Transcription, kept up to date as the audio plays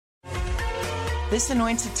This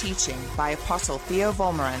anointed teaching by Apostle Theo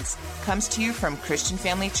Wolmarans comes to you from Christian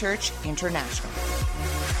Family Church International.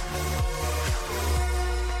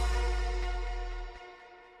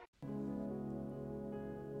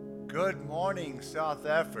 Good morning, South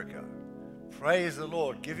Africa. Praise the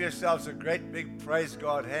Lord. Give yourselves a great big praise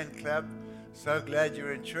God hand clap. So glad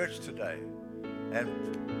you're in church today.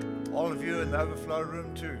 And all of you in the overflow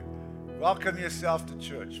room too. Welcome yourself to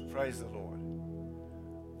church. Praise the Lord.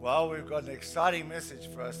 Well, we've got an exciting message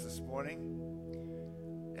for us this morning.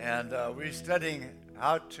 And we're studying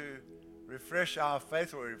how to refresh our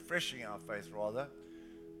faith, or refreshing our faith rather,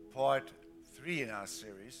 part 3 in our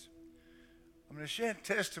series. I'm going to share a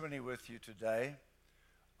testimony with you today.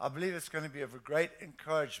 I believe it's going to be of a great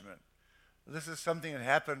encouragement. This is something that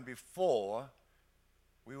happened before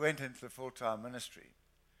we went into the full-time ministry.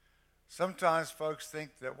 Sometimes folks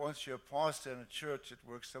think that once you're a pastor in a church, it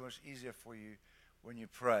works so much easier for you when you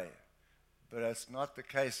pray. But that's not the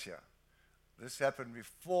case here. This happened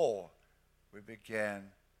before we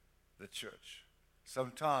began the church.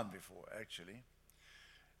 Some time before, actually.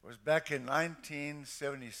 It was back in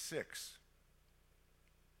 1976.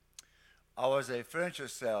 I was a furniture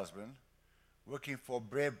salesman working for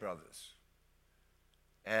Brer Brothers.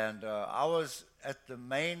 And I was at the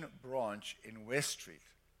main branch in West Street,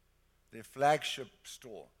 their flagship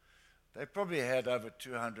store. They probably had over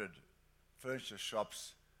 200 furniture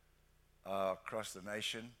shops across the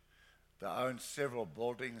nation. They owned several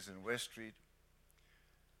buildings in West Street.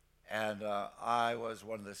 And I was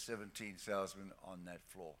one of the 17 salesmen on that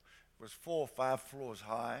floor. It was 4 or 5 floors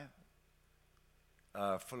high.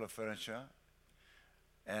 Full of furniture,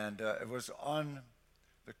 and it was on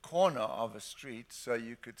the corner of a street, so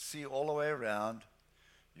you could see all the way around.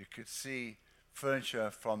 You could see furniture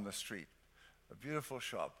from the street. A beautiful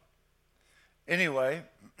shop. Anyway,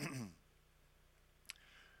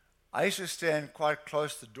 I used to stand quite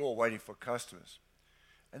close to the door waiting for customers.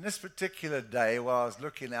 And this particular day, while I was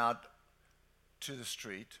looking out to the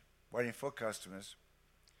street waiting for customers,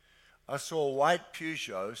 I saw a white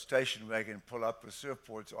Peugeot station wagon pull up with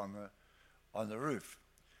surfboards on the roof.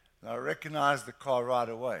 And I recognized the car right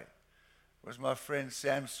away. It was my friend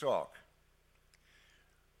Sam Stark.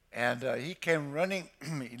 And he came running.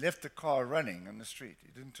 He left the car running on the street.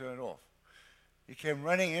 He didn't turn it off. He came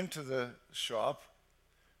running into the shop,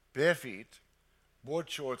 bare feet, board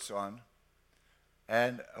shorts on,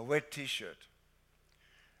 and a wet T-shirt.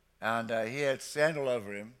 And he had sand all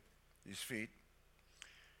over him, his feet.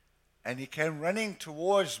 And he came running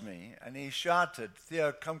towards me, and he shouted,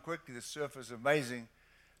 "Theo, come quickly, the surf is amazing.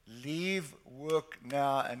 Leave work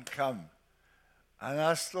now and come." And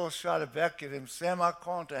I still shouted back at him, "Sam, I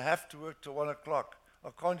can't. I have to work till 1 o'clock. I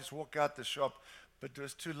can't just walk out the shop." But it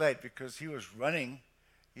was too late because he was running.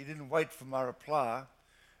 He didn't wait for my reply.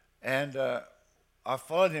 And I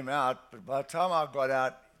followed him out, but by the time I got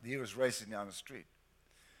out, he was racing down the street.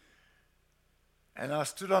 And I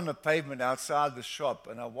stood on the pavement outside the shop,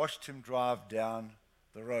 and I watched him drive down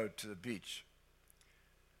the road to the beach.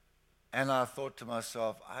 And I thought to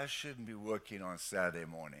myself, I shouldn't be working on Saturday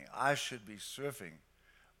morning. I should be surfing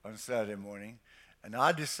on Saturday morning. And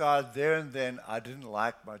I decided there and then I didn't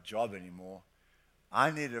like my job anymore.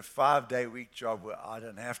 I needed a 5-day week job where I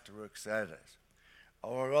didn't have to work Saturdays. I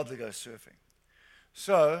would rather go surfing.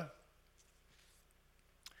 So,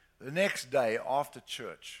 the next day after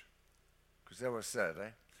church, because that was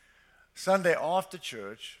Saturday, Sunday after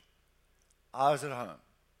church, I was at home.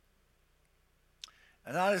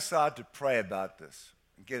 And I decided to pray about this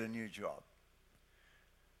and get a new job.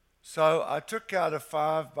 So I took out a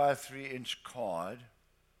 5x3-inch card,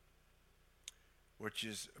 which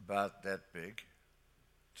is about that big,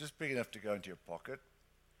 just big enough to go into your pocket.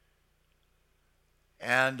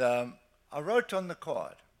 And I wrote on the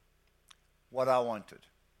card what I wanted.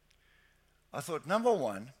 I thought, number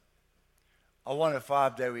one, I want a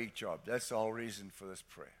 5-day week job. That's the whole reason for this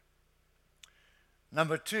prayer.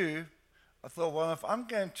 Number two, I thought, well, if I'm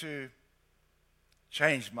going to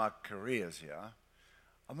change my careers here,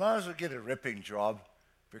 I might as well get a ripping job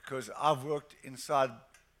because I've worked inside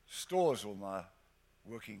stores all my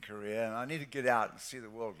working career and I need to get out and see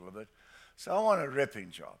the world a little bit. So I want a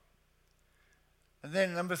ripping job. And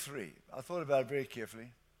then number three, I thought about it very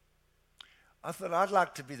carefully. I thought I'd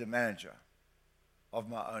like to be the manager of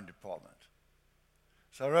my own department.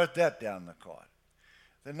 So I wrote that down on the card.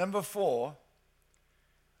 Then number 4,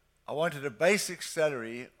 I wanted a basic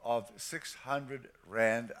salary of 600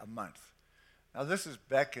 Rand a month. Now this is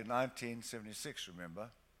back in 1976,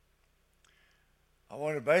 remember? I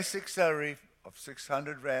wanted a basic salary of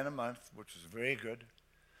 600 Rand a month, which was very good.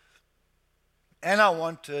 And I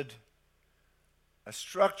wanted a a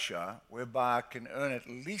structure whereby I can earn at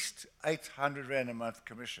least 800 Rand a month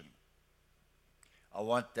commission. I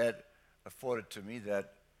want that afforded to me,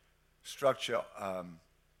 that structure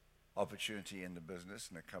opportunity in the business,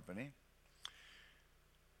 in the company.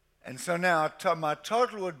 And so now my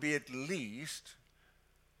total would be at least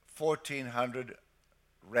 1,400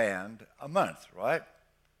 Rand a month, right?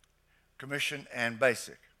 Commission and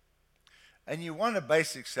basic. And you want a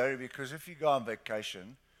basic salary because if you go on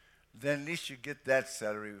vacation, then at least you get that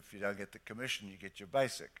salary. If you don't get the commission, you get your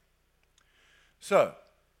basic. So,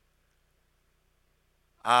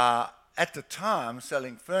 at the time,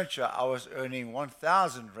 selling furniture, I was earning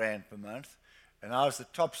 1,000 Rand per month, and I was the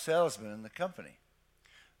top salesman in the company.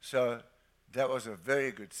 So that was a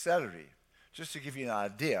very good salary. Just to give you an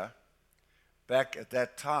idea, back at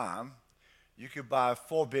that time, you could buy a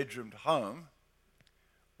 4-bedroomed home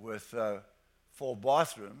with 4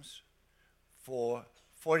 bathrooms for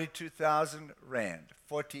 42,000 Rand.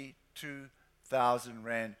 42,000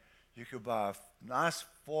 Rand, you could buy a nice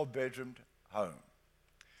 4-bedroomed home.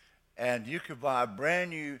 And you could buy a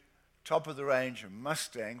brand new top-of-the-range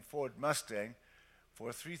Mustang, Ford Mustang,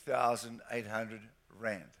 for 3,800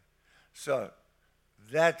 Rand. So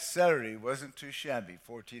that salary wasn't too shabby,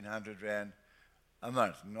 1,400 Rand a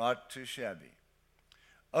month, not too shabby.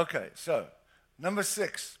 Okay, so number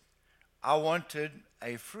 6, I wanted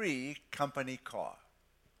a free company car.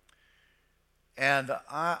 And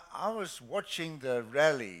I was watching the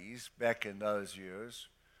rallies back in those years.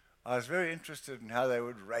 I was very interested in how they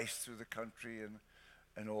would race through the country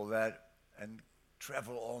and all that and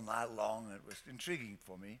travel all night long. It was intriguing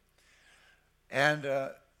for me. And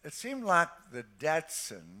it seemed like the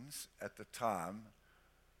Datsuns at the time,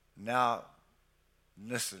 now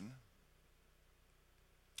Nissan,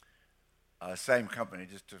 same company,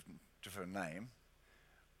 just different name,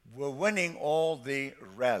 were winning all the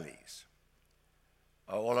rallies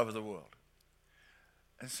all over the world.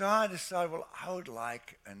 And so I decided, well, I would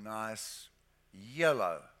like a nice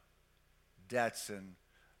yellow Datsun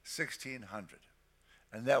 1600.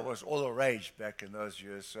 And that was all the rage back in those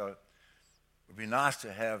years, so it would be nice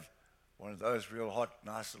to have one of those real hot,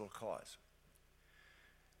 nice little cars.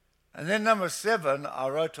 And then number 7, I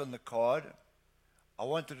wrote on the card, I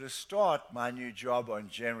wanted to start my new job on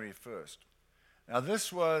January 1st. Now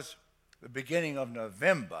this was the beginning of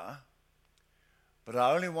November, but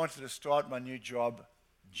I only wanted to start my new job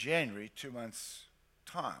January, 2 months'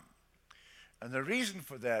 time. And the reason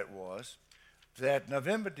for that was that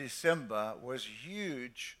November, December was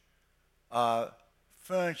huge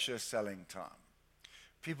furniture selling time.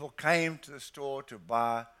 People came to the store to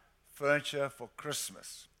buy furniture for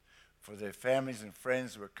Christmas, for their families and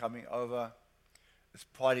friends who were coming over. It's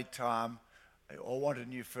party time. They all wanted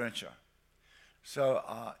new furniture. So,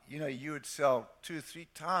 you would sell 2-3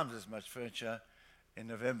 times as much furniture in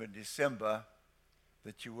November and December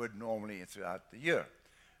that you would normally throughout the year.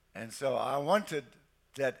 And so I wanted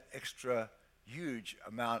that extra huge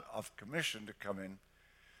amount of commission to come in.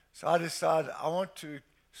 So I decided I want to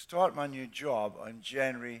start my new job on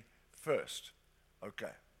January 1st.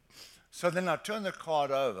 Okay. So then I turned the card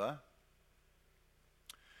over,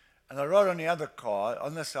 and I wrote on the other card,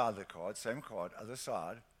 on the side of the card, same card, other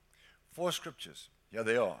side, 4 scriptures. Here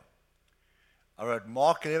they are. I wrote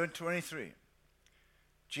Mark 11:23.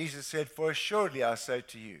 Jesus said, "For assuredly I say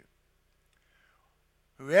to you,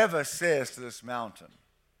 whoever says to this mountain,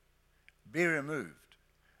 be removed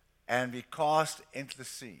and be cast into the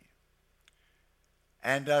sea,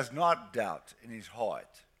 and does not doubt in his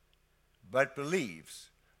heart, but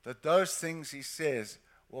believes that those things he says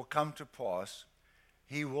will come to pass,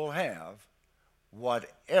 he will have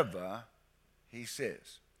whatever he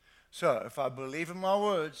says." So if I believe in my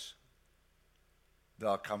words,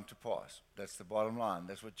 they'll come to pass. That's the bottom line.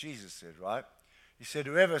 That's what Jesus said, right? He said,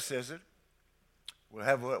 whoever says it will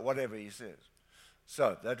have whatever he says.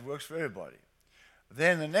 So that works for everybody.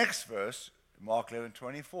 Then the next verse, Mark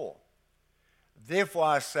 11:24. Therefore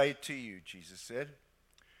I say to you, Jesus said,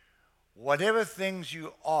 whatever things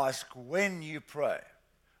you ask when you pray,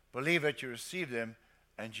 believe that you receive them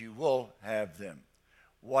and you will have them.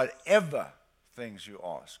 Whatever things you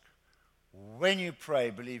ask, when you pray,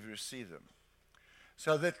 believe you receive them.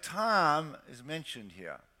 So the time is mentioned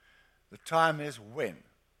here. The time is when.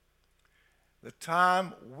 The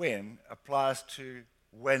time when applies to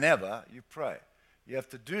whenever you pray. You have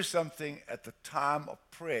to do something at the time of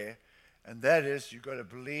prayer, and that is you've got to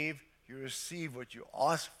believe you receive what you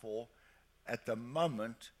ask for at the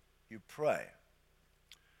moment you pray.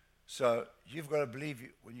 So you've got to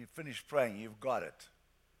believe when you finish praying, you've got it.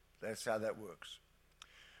 That's how that works.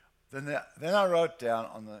 Then I wrote down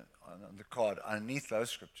on the card underneath those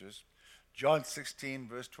scriptures, John 16,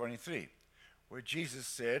 verse 23, where Jesus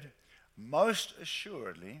said, "Most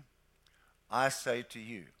assuredly, I say to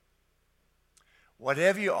you,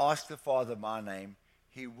 whatever you ask the Father in my name,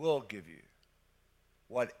 he will give you.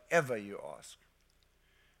 Whatever you ask.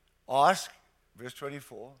 Ask, verse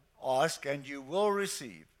 24, ask and you will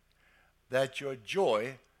receive, that your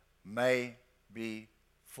joy may be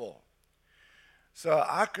full." So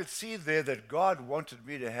I could see there that God wanted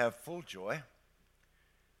me to have full joy.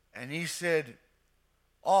 And he said,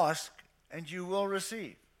 ask and you will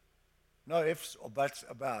receive. No ifs or buts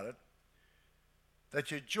about it.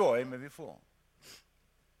 That your joy may be full.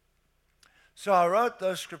 So I wrote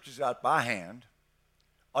those scriptures out by hand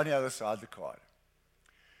on the other side of the card.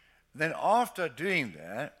 Then after doing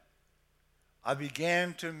that, I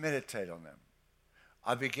began to meditate on them.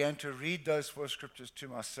 I began to read those 4 scriptures to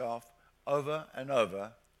myself over and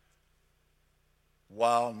over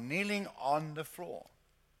while kneeling on the floor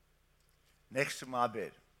next to my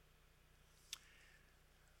bed.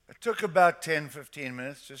 It took about 10, 15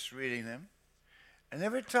 minutes just reading them. And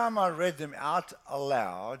every time I read them out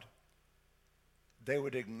aloud, they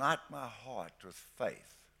would ignite my heart with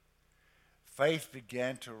faith. Faith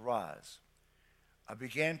began to rise. I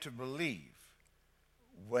began to believe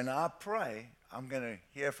when I pray, I'm going to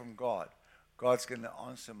hear from God. God's going to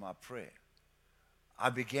answer my prayer. I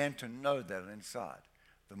began to know that inside.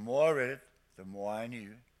 The more I read it, the more I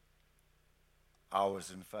knew I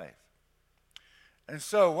was in faith. And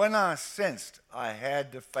so when I sensed I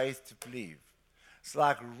had the faith to believe, it's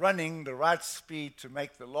like running the right speed to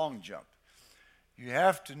make the long jump. You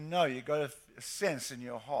have to know, you've got a sense in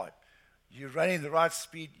your heart. You're running the right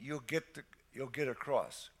speed, you'll get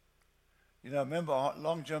across. You know, remember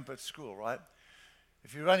long jump at school, right?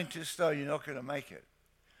 If you're running too slow, you're not going to make it.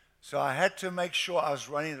 So I had to make sure I was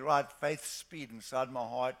running the right faith speed inside my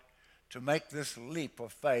heart to make this leap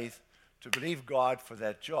of faith to believe God for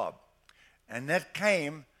that job. And that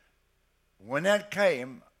came, when that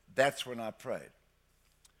came, that's when I prayed.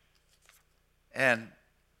 And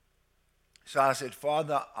so I said,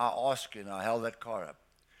 Father, I ask you, and I held that card up.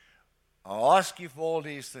 I ask you for all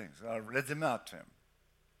these things. And I read them out to him.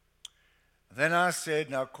 Then I said,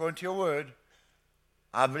 now according to your word,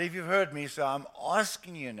 I believe you've heard me, so I'm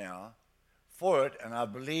asking you now for it, and I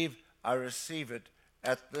believe I receive it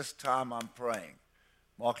at this time I'm praying.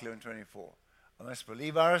 Mark 11:24. I must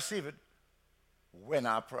believe I receive it when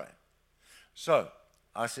I pray. So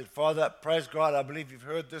I said, Father, praise God, I believe you've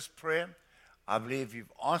heard this prayer. I believe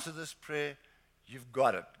you've answered this prayer. You've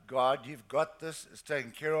got it. God, you've got this. It's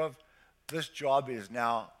taken care of. This job is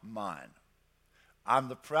now mine. I'm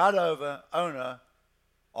the proud owner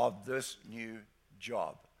of this new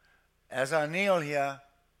job. As I kneel here,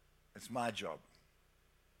 it's my job.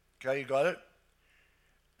 Okay, you got it?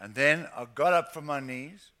 And then I got up from my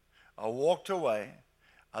knees. I walked away.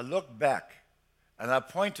 I looked back, and I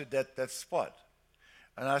pointed at that spot.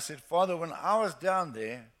 And I said, Father, when I was down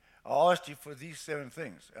there, I asked you for these 7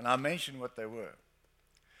 things, and I mentioned what they were.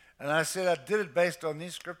 And I said, I did it based on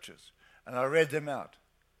these scriptures, and I read them out.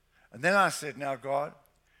 And then I said, now, God,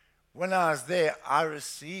 when I was there, I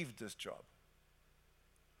received this job.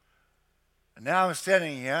 And now I'm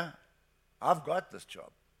standing here, I've got this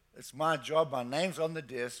job. It's my job. My name's on the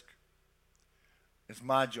desk. It's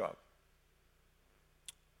my job.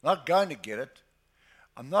 Not going to get it.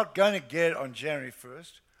 I'm not going to get it on January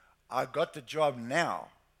 1st. I got the job now.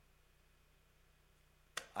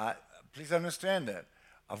 Please understand that.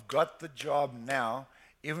 I've got the job now,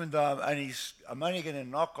 even though I'm only going to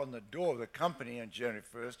knock on the door of the company on January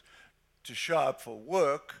 1st to show up for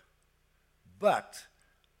work, but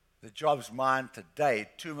the job's mine today,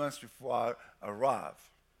 2 months before I arrive.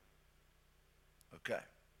 Okay.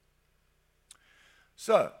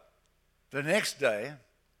 So, the next day,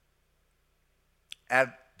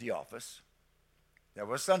 at the office, that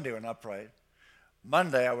was Sunday when I prayed.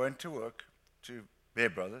 Monday, I went to work to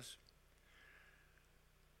Bear Brothers,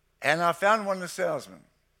 and I found one of the salesmen.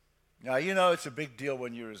 Now, you know it's a big deal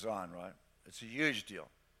when you resign, right? It's a huge deal.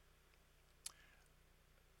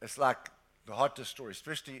 It's like the hottest story,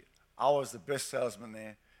 especially I was the best salesman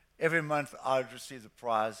there. Every month, I'd receive the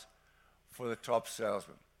prize for the top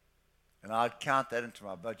salesman, and I'd count that into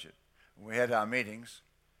my budget. When we had our meetings,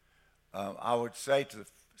 I would say to the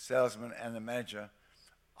salesman and the manager,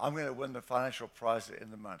 I'm going to win the financial prize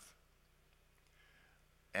in the month.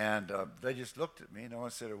 And they just looked at me. No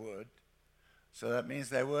one said a word. So that means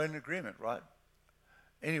they were in agreement, right?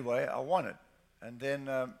 Anyway, I won it. And then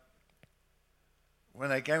when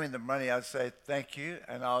they gave me the money, I'd say thank you,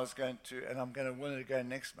 and I'm going to win it again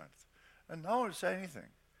next month. And no one would say anything.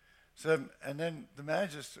 So, and then the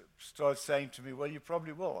manager started saying to me, well, you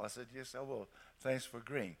probably will. I said, yes, I will. Thanks for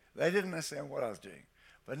agreeing. They didn't understand what I was doing.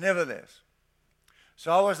 But nevertheless,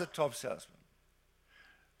 so I was the top salesman.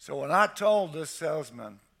 So when I told this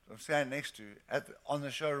salesman I'm standing next to on the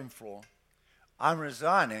showroom floor, I'm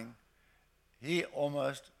resigning, he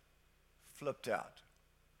almost flipped out.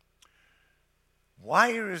 Why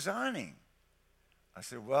are you resigning? I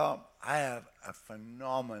said, well, I have a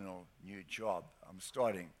phenomenal new job. I'm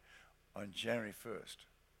starting on January 1st.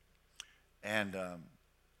 And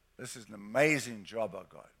this is an amazing job I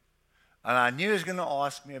got. And I knew he was going to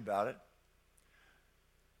ask me about it.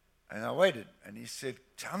 And I waited. And he said,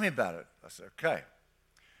 tell me about it. I said, okay.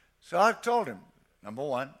 So I told him, number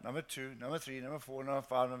 1, number 2, number 3, number 4, number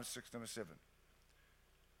 5, number 6, number 7.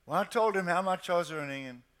 When I told him how much I was earning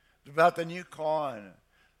and about the new car and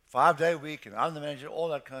a 5-day week and I'm the manager, all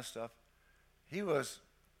that kind of stuff, he was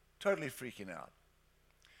totally freaking out.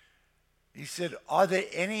 He said, are there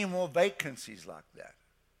any more vacancies like that?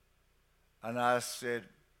 And I said,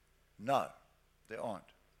 no, there aren't.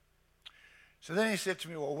 So then he said to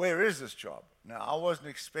me, well, where is this job? Now, I wasn't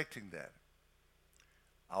expecting that.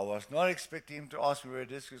 I was not expecting him to ask me where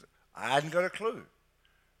it is because I hadn't got a clue.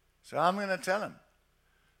 So I'm going to tell him.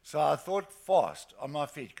 So I thought fast on my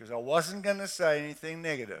feet because I wasn't going to say anything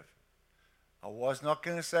negative. I was not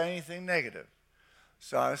going to say anything negative.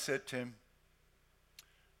 So I said to him,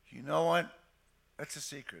 you know what? That's a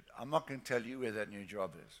secret. I'm not going to tell you where that new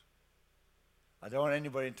job is. I don't want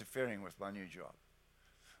anybody interfering with my new job.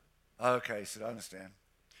 Okay, he said, I understand.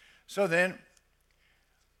 So then,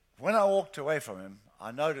 when I walked away from him, I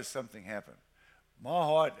noticed something happen. My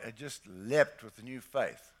heart had just leapt with a new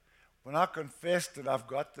faith. When I confessed that I've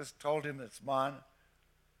got this, told him it's mine,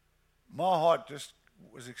 my heart just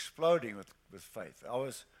was exploding with faith. I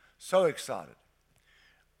was so excited.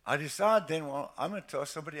 I decided then, well, I'm going to tell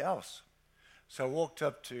somebody else. So I walked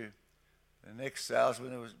up to the next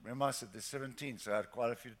salesman. Remember I said there's 17, so I had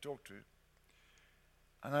quite a few to talk to.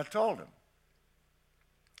 And I told him.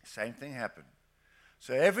 Same thing happened.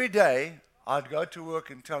 So every day, I'd go to work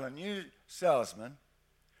and tell a new salesman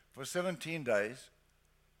for 17 days,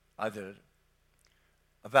 I did it,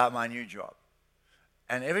 about my new job.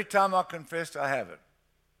 And every time I confessed, I have it.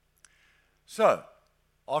 So,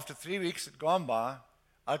 after 3 weeks had gone by,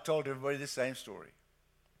 I told everybody the same story.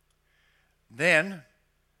 Then,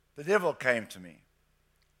 the devil came to me.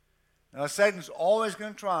 Now, Satan's always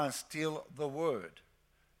going to try and steal the word.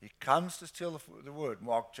 He comes to steal the word,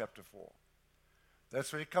 Mark chapter 4.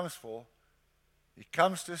 That's what he comes for. He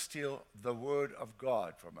comes to steal the word of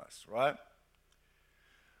God from us, right?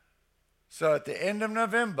 So at the end of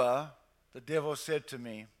November, the devil said to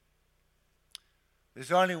me,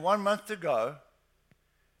 there's only 1 month to go,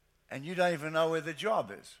 and you don't even know where the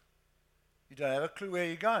job is. You don't have a clue where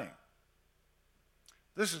you're going.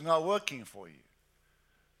 This is not working for you.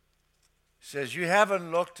 He says, you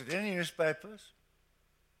haven't looked at any newspapers.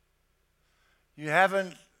 You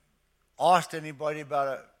haven't asked anybody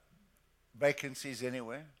about vacancies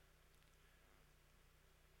anywhere.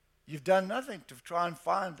 You've done nothing to try and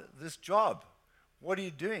find this job. What are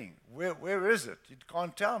you doing? Where is it? You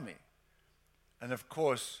can't tell me. And of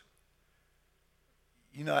course,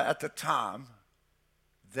 you know, at the time,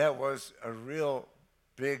 that was a real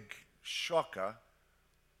big shocker,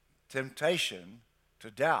 temptation to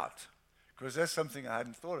doubt, because that's something I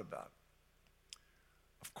hadn't thought about.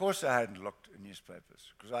 Of course I hadn't looked in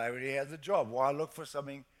newspapers, because I already had the job. Why look for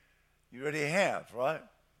something you already have, right?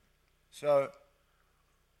 So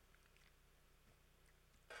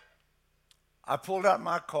I pulled out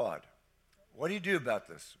my card. What do you do about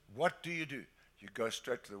this? What do? You go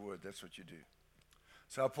straight to the word. That's what you do.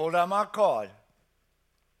 So I pulled out my card,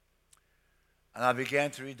 and I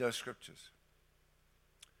began to read those scriptures.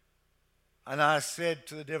 And I said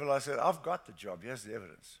to the devil, I said, I've got the job. Here's the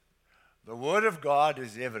evidence. The word of God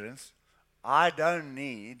is evidence. I don't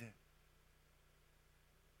need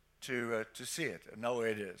to see it and know where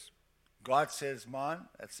it is. God says mine,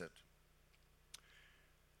 that's it.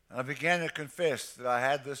 And I began to confess that I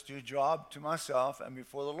had this new job to myself and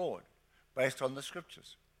before the Lord, based on the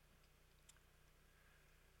scriptures.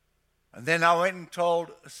 And then I went and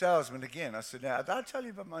told a salesman again. I said, now, did I tell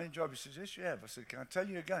you about my new job? He said, yes, you have. I said, can I tell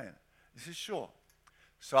you again? He said, sure.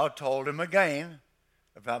 So I told him again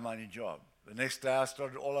about my new job. The next day I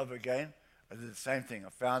started all over again. I did the same thing. I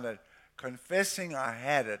found that confessing I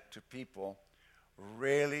had it to people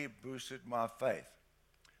really boosted my faith,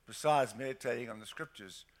 besides meditating on the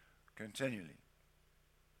scriptures continually.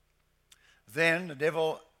 Then the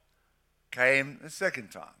devil came the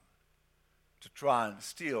second time to try and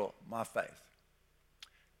steal my faith.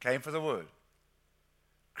 Came for the word.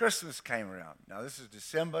 Christmas came around. Now, this is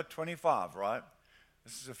December 25, right?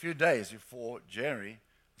 This is a few days before January.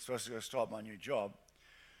 I'm supposed to go start my new job.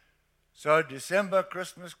 So December,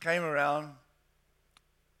 Christmas came around,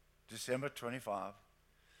 December 25.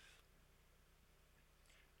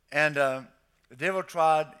 And the devil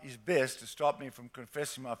tried his best to stop me from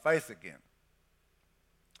confessing my faith again.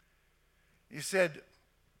 He said,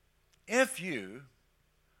 if you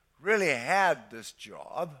really had this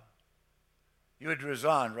job, you would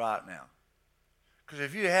resign right now. Because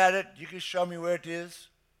if you had it, you could show me where it is,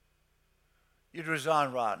 you'd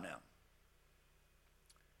resign right now.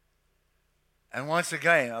 And once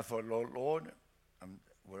again, I thought, Lord, what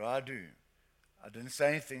do I do? I didn't say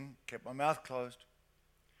anything, kept my mouth closed,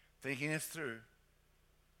 thinking it through.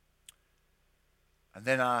 And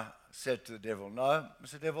then I said to the devil, no,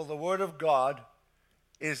 Mr. Devil, the word of God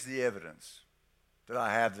is the evidence that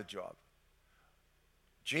I have the job.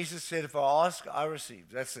 Jesus said, if I ask, I receive.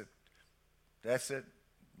 That's it. That's it.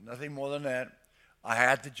 Nothing more than that. I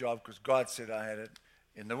had the job because God said I had it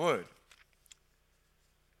in the word.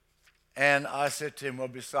 And I said to him, well,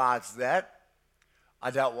 besides that,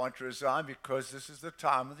 I don't want to resign because this is the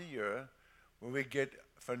time of the year where we get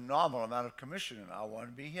a phenomenal amount of commission, and I want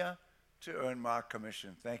to be here to earn my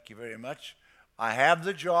commission. Thank you very much. I have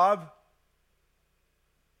the job.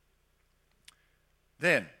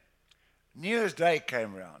 Then, New Year's Day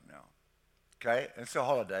came around now. Okay, it's a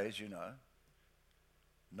holiday, as you know.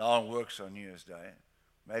 No one works on New Year's Day.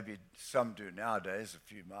 Maybe some do nowadays, a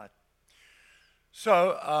few might.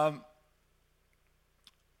 So,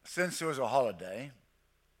 since it was a holiday,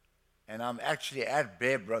 and I'm actually at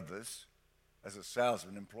Bear Brothers as a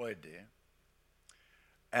salesman employed there,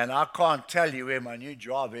 and I can't tell you where my new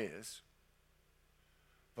job is,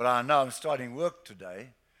 but I know I'm starting work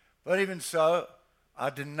today. But even so, I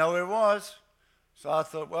didn't know where it was. So I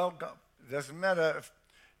thought, well, it doesn't matter if,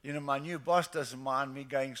 my new boss doesn't mind me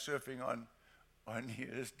going surfing on New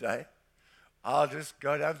Year's Day. I'll just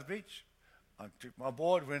go down to the beach. I took my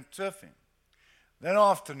board, went surfing. Then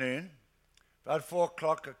afternoon, about 4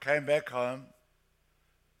 o'clock, I came back home,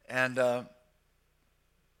 and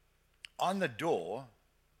on the door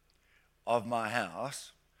of my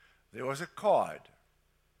house, there was a card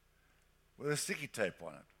with a sticky tape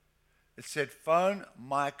on it. It said, phone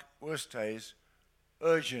Mike Wurstays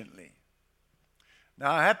urgently.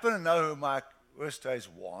 Now, I happen to know who Mike Wurstays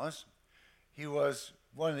was. He was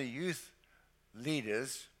one of the youth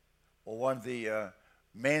leaders, or one of the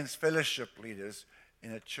men's fellowship leaders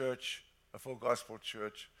in a church, a full gospel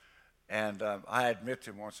church, and I had met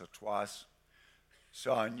him once or twice,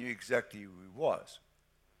 so I knew exactly who he was.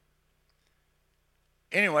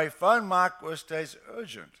 Anyway, phone Mike Wurstays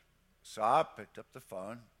urgent. So I picked up the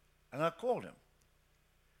phone and I called him.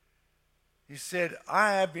 He said,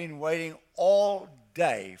 I have been waiting all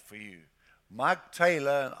day for you. Mike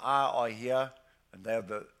Taylor and I are here, and they're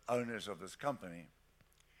the owners of this company.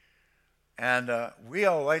 And we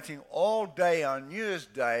are waiting all day on New Year's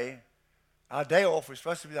Day, our day off, we're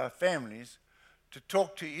supposed to be with our families, to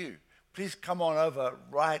talk to you. Please come on over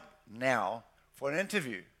right now for an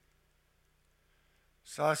interview.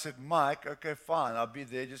 So I said, Mike, okay, fine, I'll be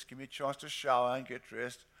there. Just give me a chance to shower and get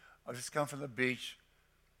dressed. I'll just come from the beach.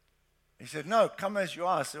 He said, no, come as you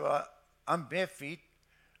are. I said, well, I'm bare feet.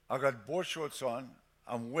 I've got board shorts on.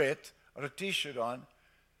 I'm wet. I've got a T-shirt on.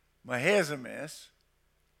 My hair's a mess.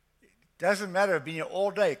 It doesn't matter. I've been here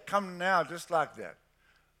all day. Come now, just like that.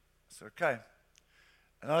 I said, okay.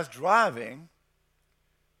 And I was driving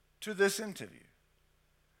to this interview.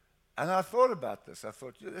 And I thought about this. I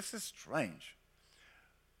thought, this is strange.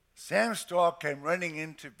 Sam Starr came running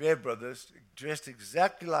into Bear Brothers, dressed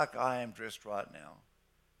exactly like I am dressed right now.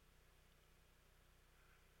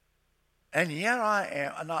 And here I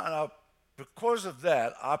am, and because of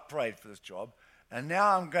that, I prayed for this job, and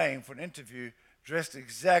now I'm going for an interview dressed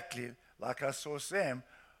exactly like I saw Sam,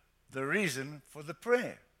 the reason for the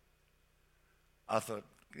prayer. I thought,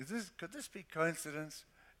 could this be coincidence?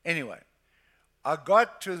 Anyway, I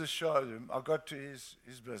got to the showroom, I got to his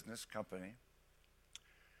business company,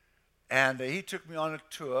 and he took me on a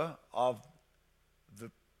tour of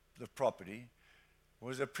the property. It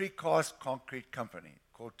was a precast concrete company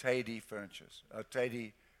called Tady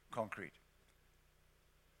Tady Concrete.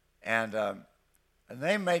 And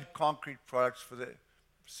they made concrete products for the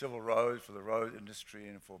civil roads, for the road industry,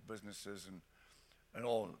 and for businesses, and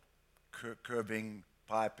all curbing,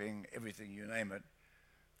 piping, everything, you name it,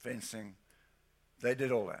 fencing. They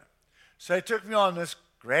did all that. So he took me on this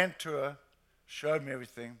grand tour, showed me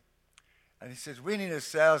everything, and he says, we need a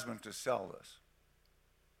salesman to sell this.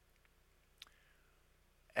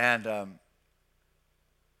 And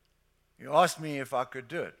He asked me if I could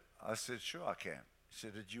do it. I said, sure I can. He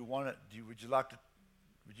said, did you want it? Would you like to?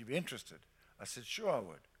 Would you be interested? I said, sure I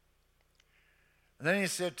would. And then he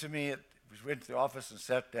said to me, we went to the office and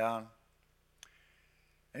sat down.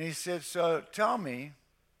 And he said, so tell me,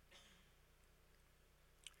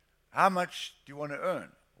 how much do you want to earn?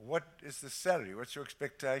 What is the salary? What's your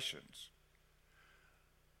expectations?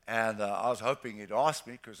 And I was hoping he'd ask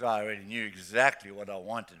me because I already knew exactly what I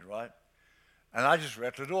wanted, right? And I just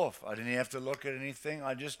rattled it off. I didn't have to look at anything.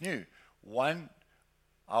 I just knew. One,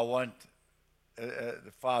 I want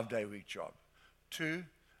the 5-day week job. 2,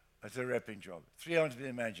 it's a repping job. 3, I want to be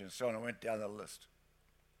the manager, and so on. I went down the list.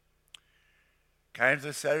 Came to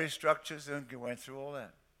the salary structures and went through all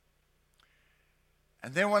that.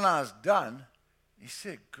 And then when I was done, he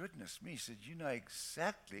said, goodness me, he said, you know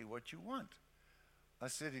exactly what you want. I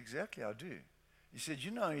said, exactly, I do. He said,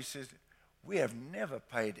 you know, he says, we have never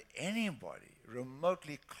paid anybody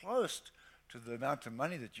remotely close to the amount of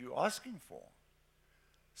money that you're asking for.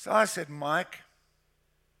 So I said, Mike,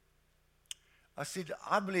 I said,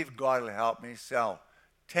 I believe God will help me sell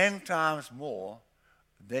 10 times more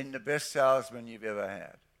than the best salesman you've ever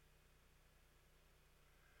had.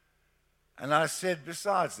 And I said,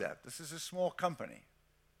 besides that, this is a small company.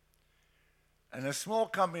 And a small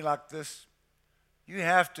company like this, you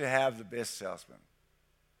have to have the best salesman.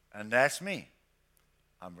 And that's me.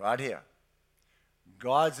 I'm right here.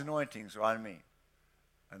 God's anointing's on me.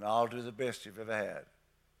 And I'll do the best you've ever had.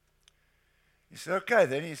 He said, okay.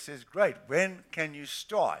 Then he says, great. When can you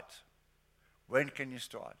start? When can you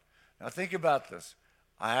start? Now think about this.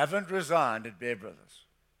 I haven't resigned at Bear Brothers.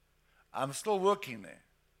 I'm still working there.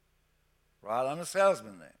 Right? I'm a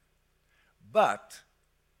salesman there. But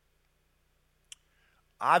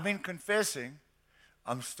I've been confessing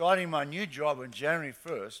I'm starting my new job on January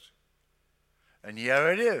 1st. And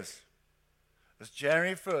here it is. It's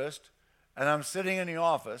January 1st. And I'm sitting in the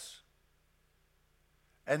office.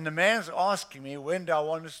 And the man's asking me, when do I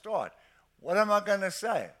want to start? What am I going to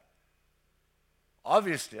say?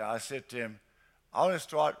 Obviously, I said to him, I want to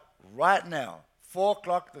start right now, 4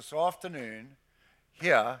 o'clock this afternoon,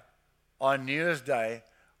 here on New Year's Day.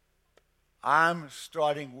 I'm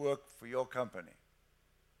starting work for your company.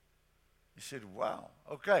 He said, wow,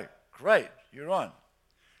 okay, great, you're on.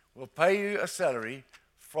 We'll pay you a salary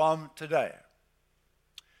from today.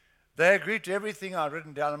 They agreed to everything I'd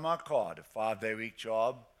written down on my card, a 5-day week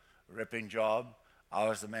job, a repping job. I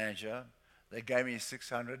was the manager. They gave me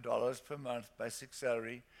 $600 per month, basic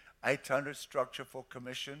salary, $800 structure for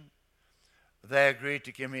commission. They agreed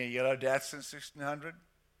to give me a yellow Datsun 1600,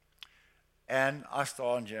 and I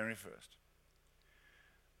started on January 1st.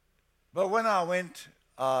 But when I went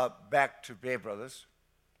back to Bear Brothers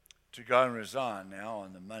to go and resign now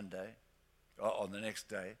on the Monday, or on the next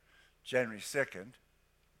day, January 2nd,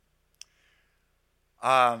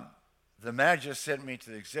 the manager sent me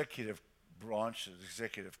to the executive branch, the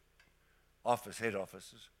executive office, head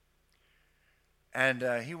offices, and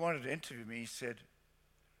he wanted to interview me. He said,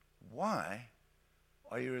 why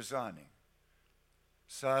are you resigning?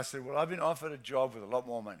 So I said, well, I've been offered a job with a lot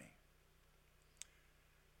more money.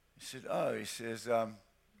 He said, oh, he says,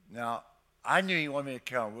 now, I knew he wanted me to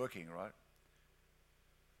carry on working, right?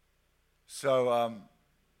 So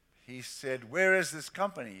he said, where is this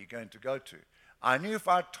company you're going to go to? I knew if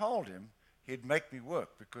I told him, he'd make me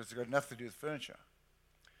work because it's got nothing to do with furniture.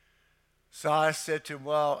 So I said to him,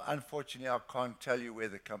 well, unfortunately, I can't tell you where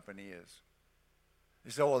the company is.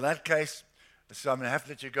 He said, well, in that case, so I'm going to have to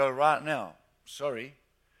let you go right now. Sorry.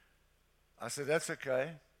 I said, that's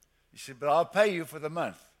okay. He said, but I'll pay you for the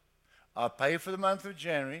month. I'll pay you for the month of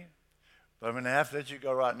January, but I'm going to have to let you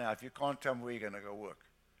go right now if you can't tell me where you're going to go work.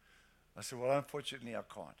 I said, well, unfortunately, I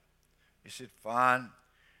can't. He said, fine.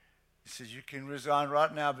 He says, you can resign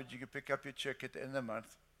right now, but you can pick up your check at the end of the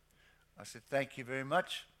month. I said, thank you very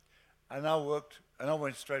much. And I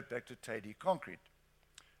went straight back to Teddy Concrete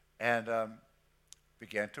and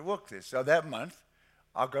began to work there. So that month,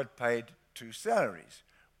 I got paid 2 salaries,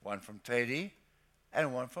 one from Teddy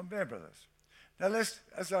and one from Bear Brothers. Now,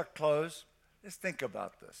 as I close, let's think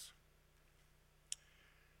about this.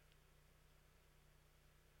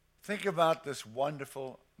 Think about this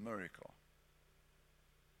wonderful miracle.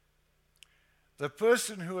 The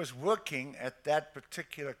person who was working at that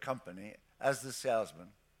particular company as the salesman,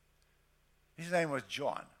 his name was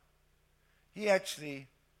John. He actually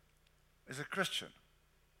is a Christian.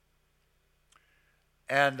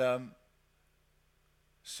 And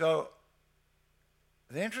so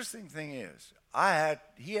the interesting thing is,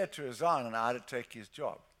 he had to resign and I had to take his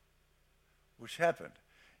job, which happened.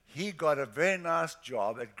 He got a very nice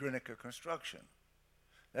job at Greenacre Construction.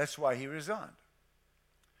 That's why he resigned.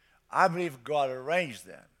 I believe God arranged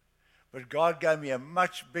that. But God gave me a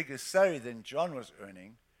much bigger salary than John was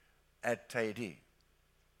earning at Teidi.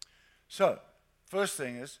 So, first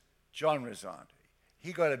thing is, John resigned.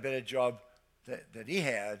 He got a better job that he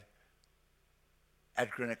had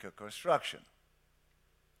at Grenica Construction.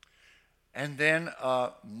 And then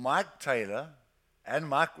Mike Taylor and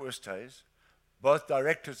Mike Wurstays, both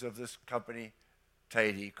directors of this company,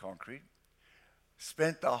 Teidi Concrete,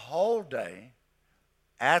 spent the whole day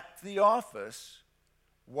at the office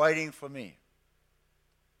waiting for me.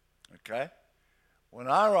 Okay? When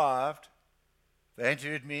I arrived, they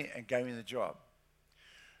interviewed me and gave me the job.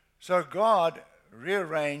 So God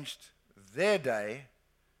rearranged their day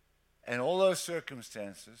and all those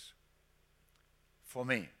circumstances for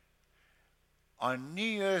me. On New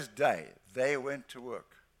Year's Day, they went to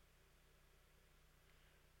work.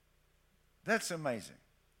 That's amazing.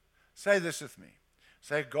 Say this with me.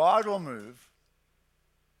 Say, God will move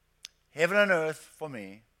heaven and earth for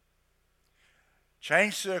me,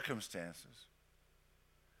 change circumstances,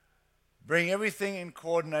 bring everything in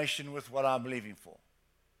coordination with what I'm believing for.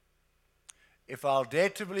 If I'll dare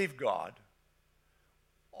to believe God,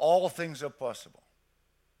 all things are possible.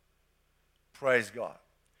 Praise God.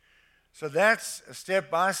 So that's a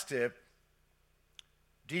step-by-step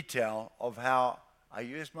detail of how I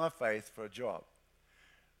used my faith for a job.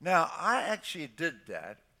 Now, I actually did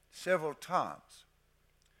that several times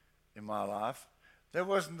in my life. That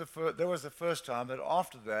was the first time, that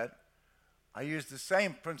after that, I used the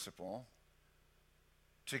same principle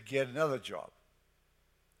to get another job.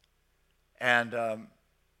 And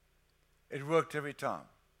it worked every time.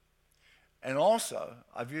 And also,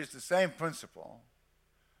 I've used the same principle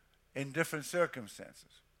in different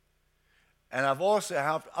circumstances. And I've also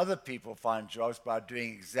helped other people find jobs by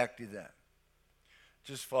doing exactly that.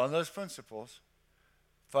 Just follow those principles.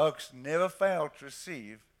 Folks never fail to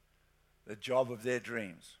receive the job of their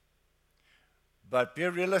dreams. But be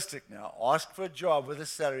realistic now. Ask for a job with a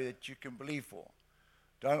salary that you can believe for.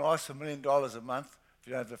 Don't ask for $1 million a month if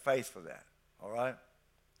you don't have the faith for that. All right?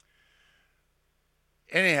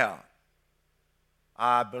 Anyhow,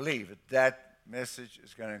 I believe that message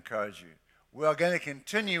is going to encourage you. We are going to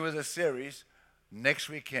continue with a series next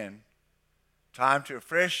weekend. Time to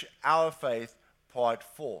refresh our faith, part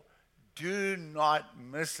 4. Do not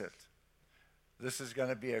miss it. This is going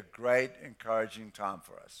to be a great, encouraging time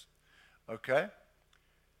for us. Okay?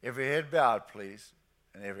 Every head bowed, please,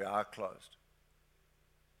 and every eye closed.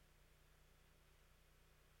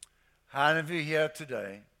 How many of you here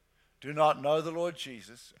today do not know the Lord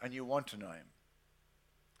Jesus and you want to know him?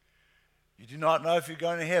 You do not know if you're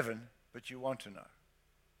going to heaven, but you want to know.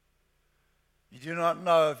 You do not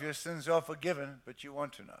know if your sins are forgiven, but you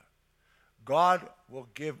want to know. God will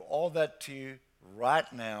give all that to you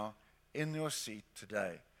right now in your seat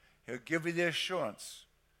today. He'll give you the assurance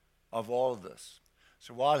of all of this.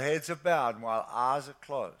 So while heads are bowed and while eyes are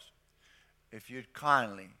closed, if you'd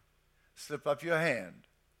kindly slip up your hand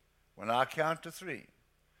when I count to 3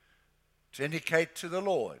 to indicate to the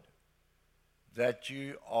Lord that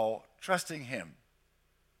you are trusting him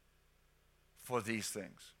for these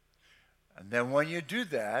things. And then when you do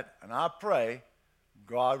that, and I pray,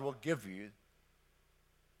 God will give you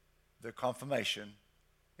the confirmation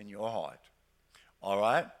in your heart. All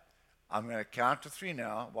right? I'm going to count to 3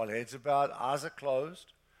 now while heads are bowed, eyes are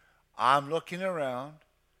closed. I'm looking around,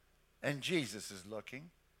 and Jesus is looking.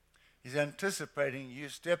 He's anticipating you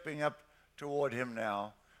stepping up toward him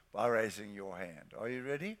now by raising your hand. Are you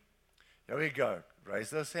ready? Here we go. Raise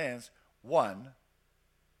those hands. 1,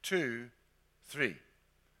 2, 3.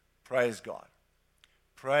 Praise God.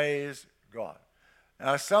 Praise God.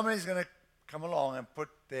 Now, somebody's going to come along and put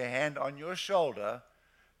their hand on your shoulder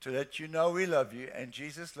to let you know we love you and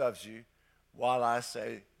Jesus loves you while I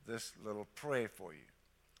say this little prayer for you.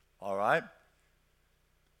 All right?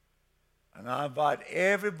 And I invite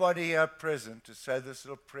everybody here present to say this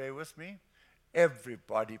little prayer with me.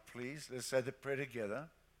 Everybody, please. Let's say the prayer together.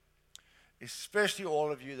 Especially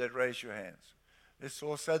all of you that raise your hands. Let's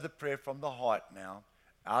all say the prayer from the heart now.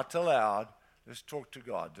 Out aloud. Let's talk to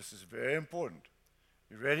God. This is very important.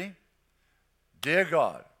 You ready? Dear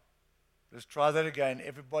God. Let's try that again.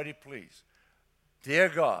 Everybody, please. Dear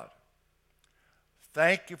God,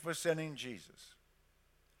 thank you for sending Jesus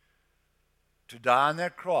to die on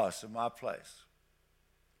that cross in my place.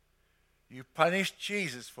 You punished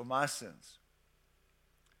Jesus for my sins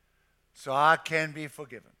so I can be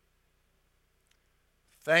forgiven.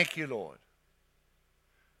 Thank you, Lord.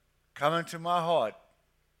 Come into my heart.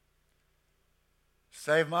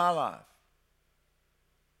 Save my life.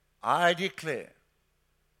 I declare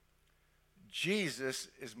Jesus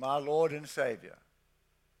is my Lord and Savior.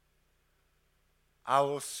 I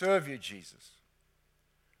will serve you, Jesus,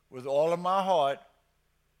 with all of my heart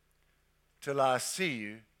till I see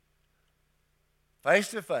you face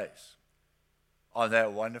to face on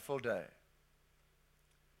that wonderful day.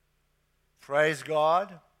 Praise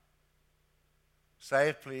God. Say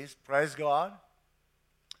it, please. Praise God.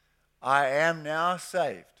 I am now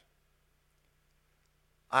saved.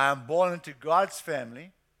 I am born into God's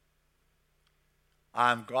family.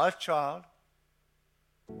 I am God's child.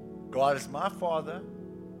 God is my Father.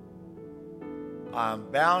 I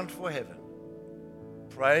am bound for heaven.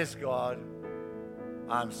 Praise God.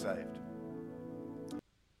 I'm saved.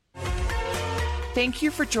 Thank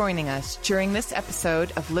you for joining us during this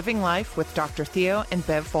episode of Living Life with Dr. Theo and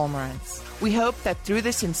Bev Wolmarans. We hope that through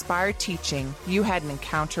this inspired teaching, you had an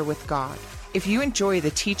encounter with God. If you enjoy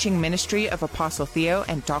the teaching ministry of Apostle Theo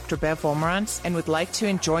and Dr. Bev Wolmarans and would like to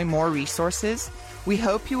enjoy more resources, we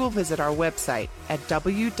hope you will visit our website at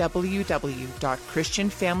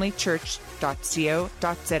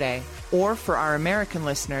www.christianfamilychurch.co.za, or for our American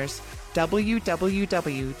listeners,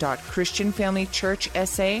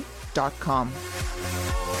 www.christianfamilychurchsa.com.